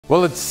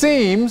Well, it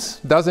seems,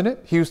 doesn't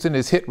it, Houston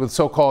is hit with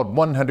so-called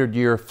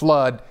 100-year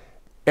flood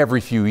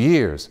every few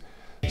years.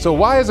 So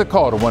why is it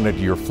called a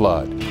 100-year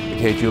flood? The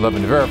KHOU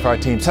 11 Verify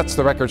team sets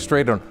the record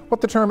straight on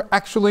what the term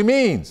actually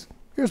means.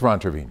 Here's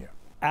Ron Trevino.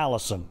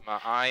 Allison.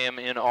 I am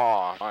in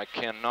awe. I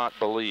cannot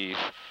believe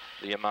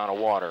the amount of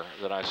water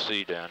that I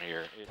see down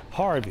here.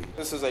 Harvey.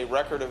 This is a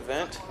record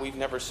event we've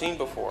never seen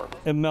before.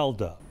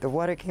 Imelda. The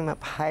water came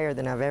up higher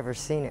than I've ever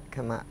seen it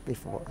come up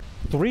before.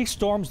 3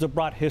 storms that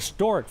brought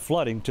historic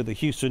flooding to the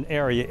Houston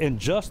area in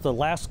just the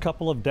last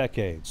couple of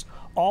decades.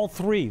 All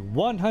 3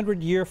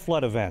 100-year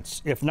flood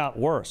events, if not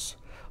worse.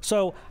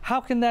 So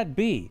how can that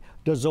be?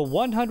 Does a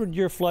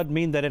 100-year flood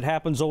mean that it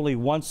happens only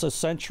once a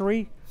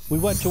century? We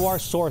went to our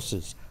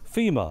sources,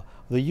 FEMA,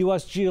 the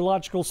U.S.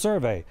 Geological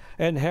Survey,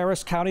 and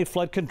Harris County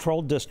Flood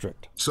Control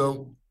District.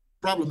 So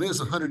problem is,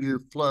 a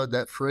 100-year flood,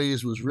 that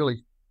phrase was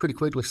really pretty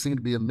quickly seen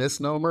to be a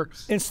misnomer.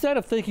 Instead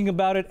of thinking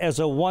about it as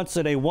a once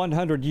in a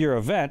 100-year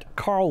event,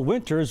 Carl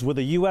Winters with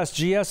the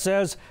USGS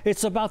says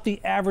it's about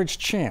the average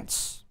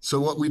chance. So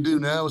what we do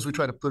now is we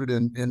try to put it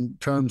in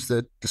terms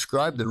that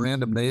describe the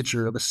random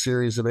nature of a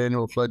series of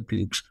annual flood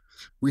peaks.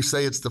 We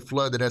say it's the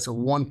flood that has a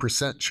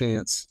 1%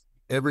 chance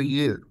every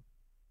year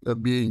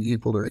of being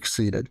equaled or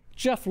exceeded.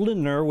 Jeff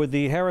Lindner with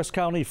the Harris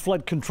County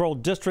Flood Control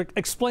District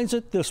explains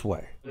it this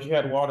way. If you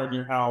had water in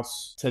your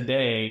house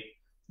today,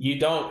 you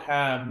don't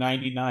have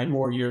 99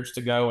 more years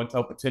to go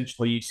until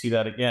potentially you see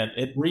that again.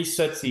 It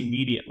resets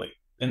immediately.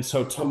 And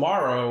so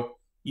tomorrow,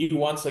 you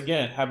once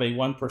again have a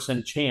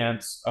 1%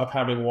 chance of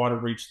having water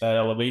reach that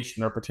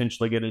elevation or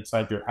potentially get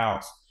inside your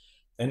house.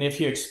 And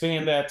if you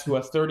expand that to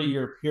a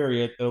 30-year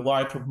period, the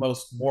life of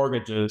most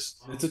mortgages,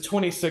 it's a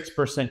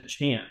 26%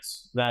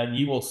 chance that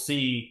you will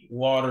see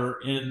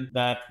water in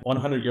that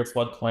 100-year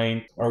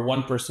floodplain or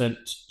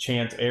 1%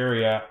 chance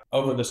area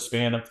over the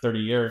span of 30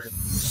 years.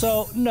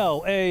 So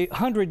no, a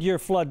 100-year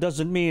flood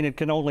doesn't mean it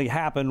can only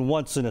happen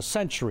once in a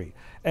century.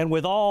 And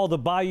with all the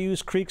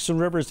bayous, creeks, and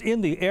rivers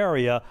in the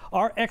area,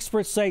 our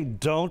experts say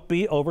don't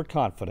be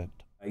overconfident.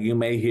 You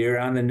may hear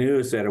on the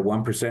news that a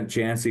 1%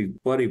 chance a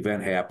flood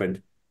event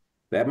happened.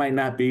 That might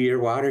not be your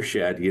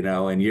watershed,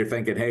 and you're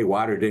thinking, hey,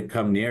 water didn't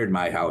come near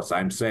my house,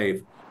 I'm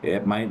safe.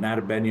 It might not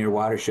have been your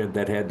watershed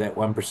that had that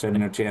 1%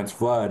 in a chance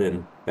flood,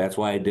 and that's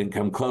why it didn't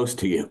come close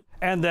to you.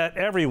 And that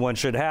everyone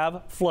should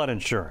have flood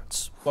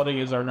insurance. Flooding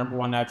is our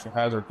 #1 natural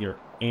hazard here,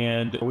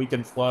 and we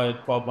can flood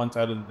 12 months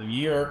out of the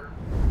year.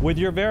 With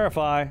your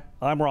Verify,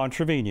 I'm Ron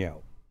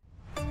Trevino.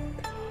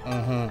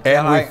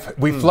 And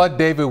we flood,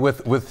 David,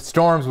 with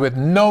storms with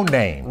no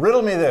name.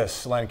 Riddle me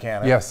this, Len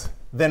Cannon. Yes.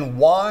 Then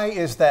why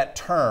is that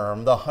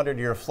term, the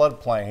 100-year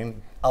floodplain,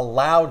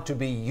 allowed to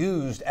be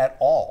used at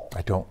all?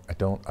 I don't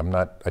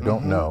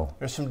know.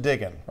 There's some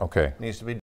digging. Okay. Needs to be